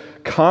most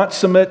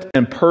consummate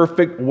and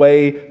perfect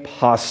way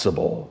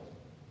possible.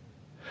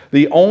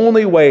 The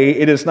only way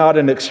it is not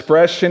an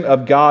expression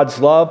of God's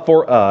love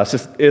for us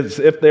is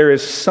if there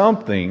is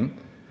something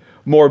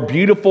more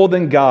beautiful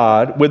than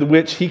God with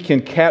which he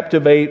can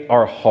captivate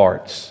our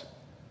hearts.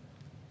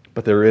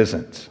 But there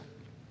isn't.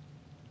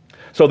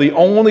 So the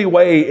only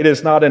way it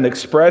is not an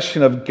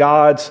expression of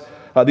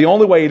God's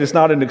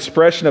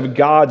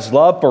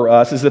love for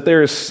us is if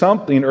there is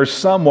something or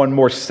someone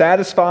more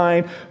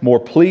satisfying, more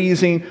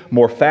pleasing,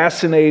 more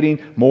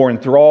fascinating, more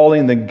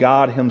enthralling than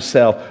God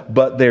himself.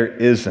 But there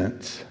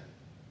isn't.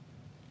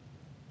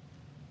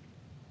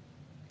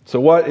 So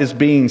what is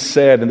being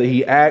said, and that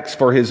he acts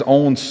for his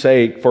own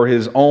sake, for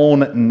his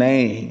own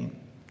name,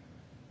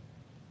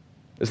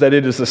 is that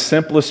it is the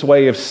simplest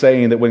way of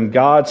saying that when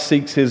God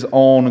seeks his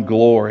own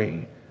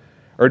glory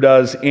or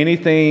does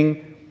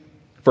anything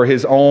for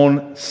his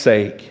own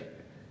sake,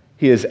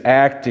 he is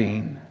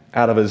acting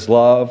out of his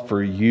love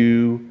for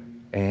you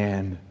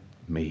and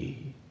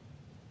me.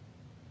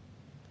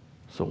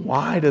 So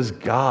why does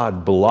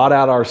God blot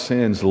out our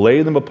sins,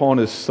 lay them upon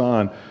his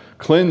Son,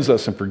 cleanse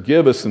us and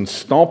forgive us and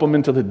stomp them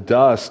into the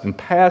dust and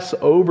pass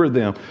over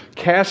them,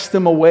 cast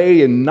them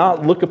away and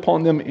not look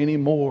upon them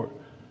anymore?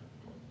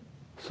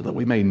 so that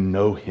we may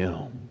know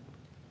him,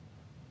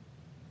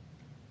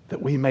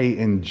 that we may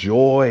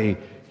enjoy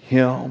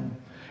him.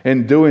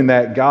 In doing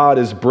that, God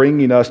is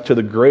bringing us to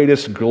the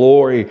greatest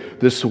glory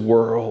this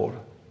world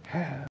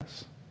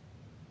has.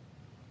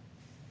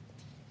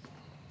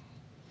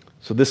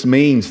 So this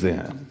means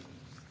then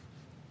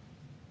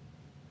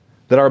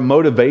that our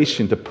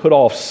motivation to put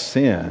off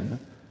sin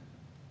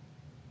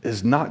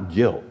is not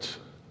guilt.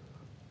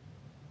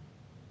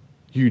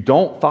 You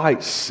don't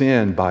fight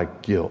sin by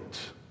guilt.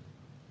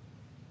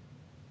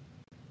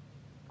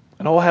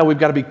 And oh, how we've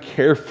got to be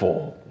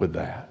careful with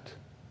that.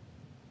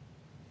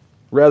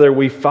 Rather,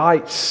 we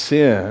fight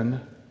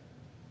sin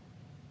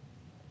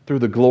through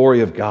the glory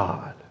of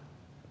God.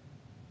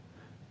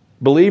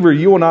 Believer,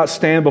 you will not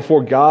stand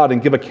before God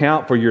and give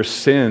account for your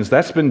sins.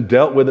 That's been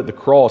dealt with at the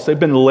cross. They've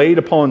been laid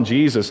upon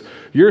Jesus.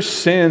 Your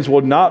sins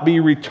will not be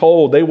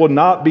retold. They will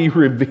not be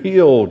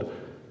revealed.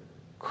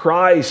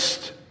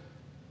 Christ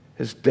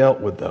has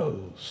dealt with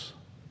those.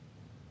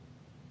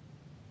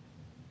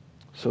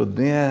 So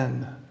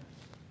then,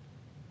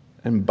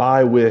 and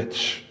by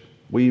which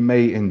we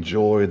may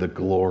enjoy the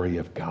glory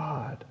of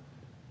God.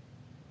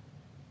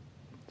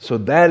 So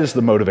that is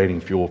the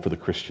motivating fuel for the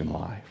Christian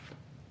life.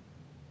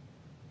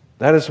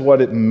 That is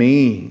what it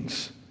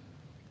means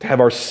to have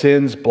our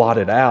sins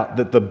blotted out,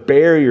 that the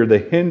barrier, the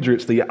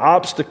hindrance, the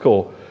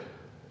obstacle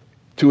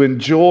to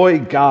enjoy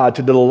God,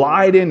 to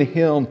delight in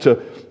him,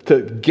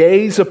 to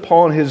gaze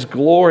upon his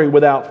glory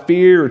without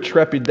fear or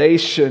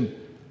trepidation,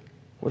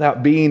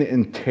 without being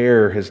in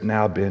terror, has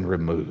now been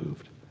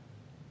removed.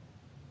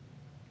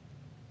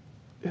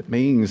 It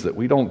means that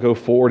we don't go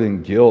forward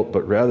in guilt,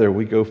 but rather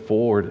we go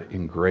forward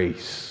in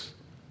grace.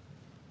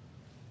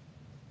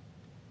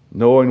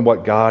 Knowing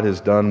what God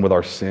has done with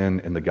our sin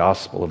in the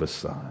gospel of his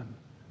Son.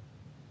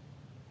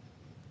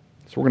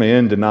 So we're going to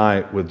end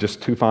tonight with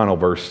just two final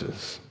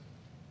verses.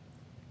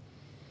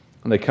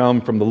 And they come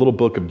from the little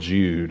book of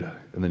Jude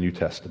in the New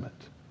Testament.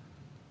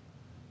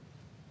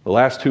 The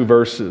last two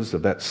verses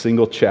of that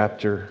single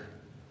chapter,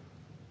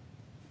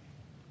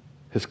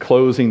 his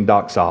closing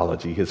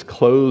doxology, his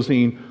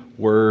closing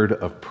word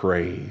of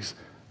praise.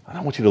 And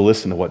I want you to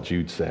listen to what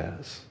Jude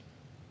says.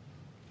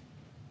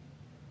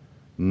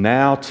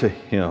 Now to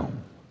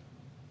him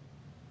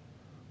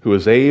who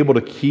is able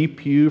to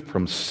keep you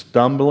from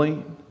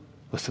stumbling,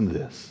 listen to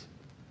this,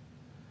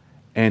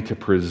 and to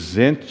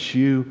present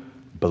you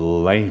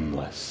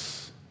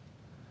blameless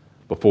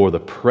before the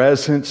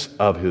presence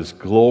of his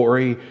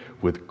glory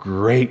with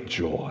great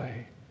joy.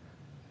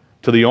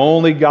 To the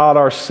only God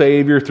our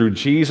Savior, through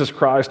Jesus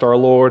Christ our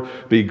Lord,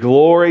 be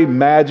glory,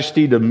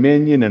 majesty,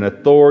 dominion, and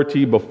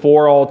authority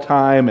before all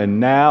time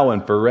and now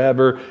and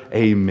forever.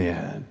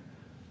 Amen.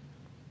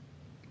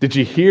 Did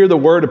you hear the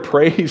word of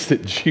praise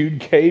that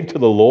Jude gave to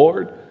the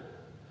Lord?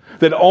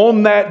 That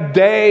on that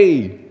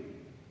day,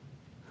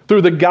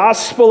 through the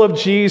gospel of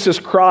Jesus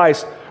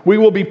Christ, we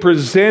will be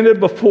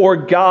presented before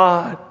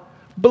God,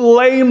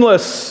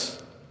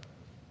 blameless.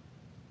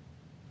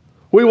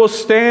 We will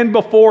stand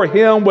before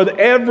him with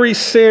every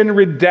sin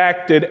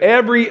redacted,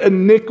 every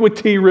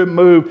iniquity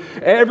removed,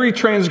 every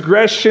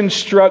transgression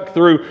struck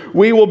through.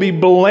 We will be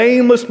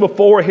blameless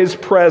before his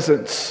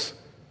presence.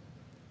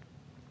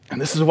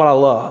 And this is what I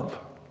love.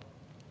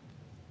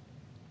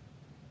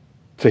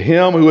 To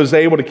him who is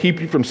able to keep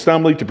you from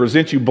stumbling, to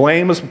present you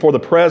blameless before the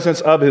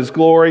presence of his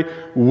glory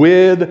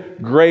with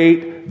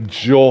great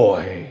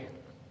joy.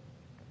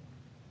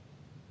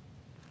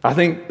 I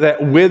think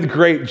that with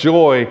great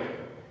joy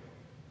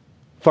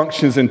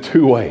functions in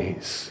two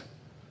ways.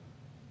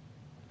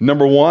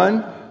 Number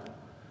one,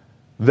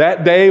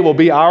 that day will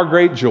be our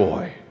great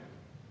joy.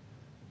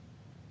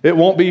 It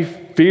won't be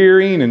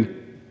fearing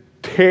and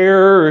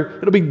terror.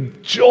 It'll be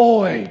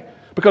joy.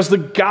 Because the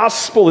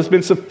gospel has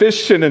been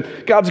sufficient and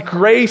God's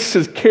grace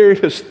has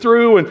carried us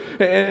through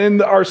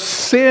and our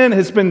sin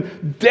has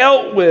been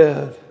dealt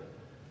with.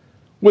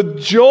 With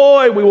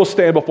joy, we will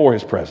stand before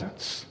his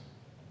presence.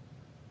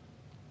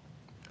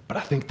 But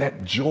I think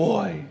that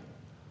joy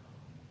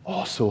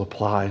also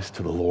applies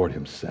to the Lord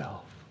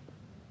himself.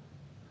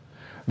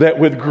 That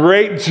with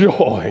great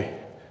joy,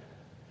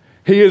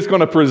 he is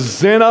going to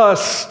present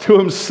us to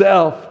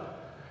himself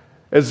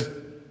as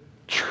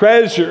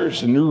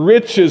treasures and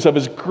riches of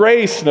his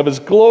grace and of his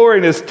glory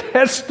and his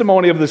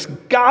testimony of this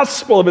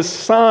gospel of his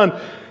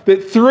Son,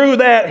 that through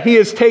that he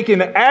has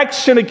taken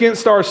action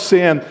against our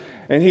sin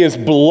and he has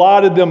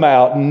blotted them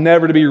out,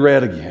 never to be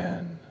read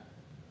again.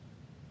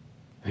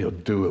 He'll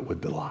do it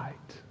with delight.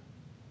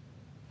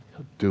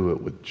 He'll do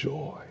it with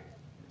joy.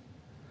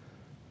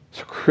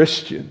 So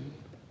Christian,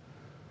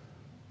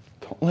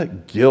 don't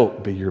let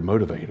guilt be your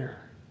motivator.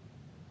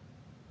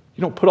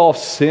 You don't put off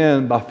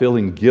sin by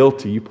feeling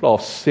guilty. You put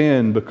off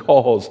sin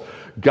because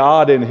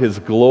God in his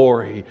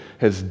glory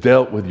has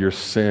dealt with your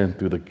sin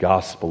through the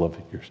gospel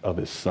of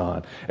his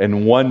Son.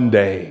 And one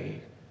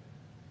day,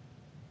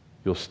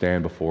 you'll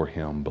stand before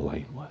him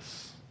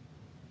blameless.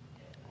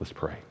 Let's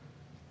pray.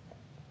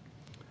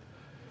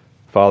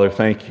 Father,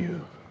 thank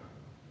you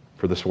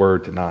for this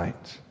word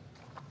tonight.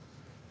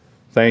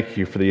 Thank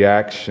you for the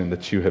action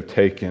that you have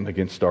taken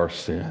against our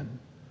sin.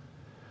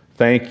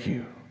 Thank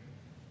you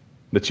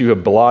that you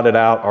have blotted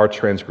out our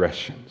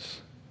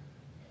transgressions,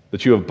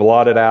 that you have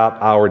blotted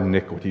out our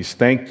iniquities.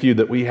 Thank you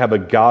that we have a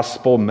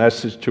gospel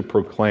message to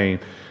proclaim,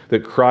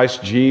 that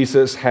Christ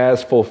Jesus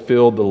has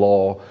fulfilled the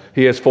law.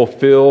 He has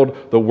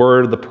fulfilled the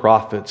word of the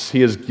prophets.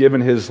 He has given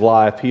his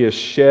life. He has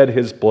shed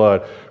his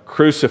blood,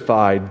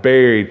 crucified,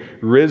 buried,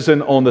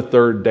 risen on the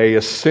third day,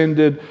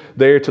 ascended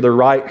there to the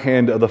right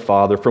hand of the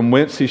Father, from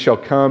whence he shall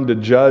come to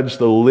judge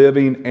the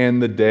living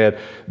and the dead.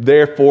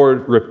 Therefore,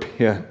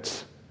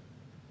 repent,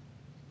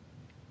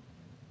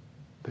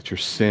 that your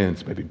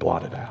sins may be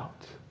blotted out.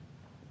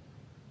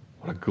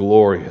 What a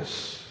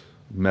glorious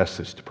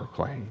message to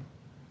proclaim.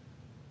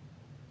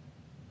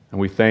 And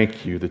we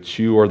thank you that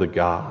you are the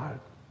God.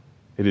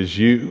 It is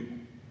you.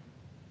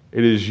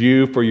 It is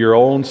you for your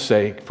own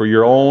sake, for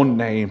your own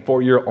name,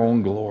 for your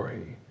own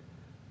glory,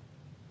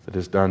 that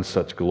has done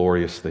such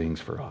glorious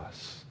things for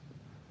us.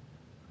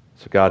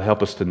 So God,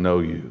 help us to know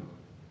you.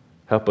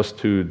 Help us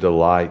to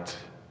delight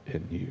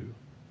in you.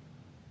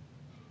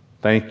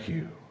 Thank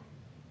you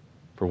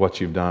for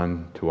what you've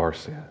done to our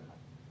sin.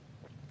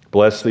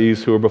 Bless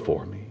these who are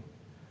before me.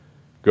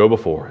 Go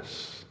before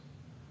us.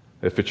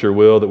 If it's your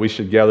will that we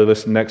should gather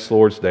this next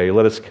Lord's Day,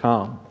 let us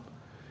come,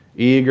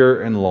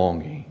 eager and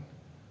longing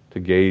to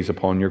gaze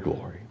upon your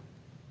glory.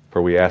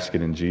 For we ask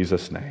it in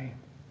Jesus' name.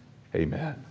 Amen.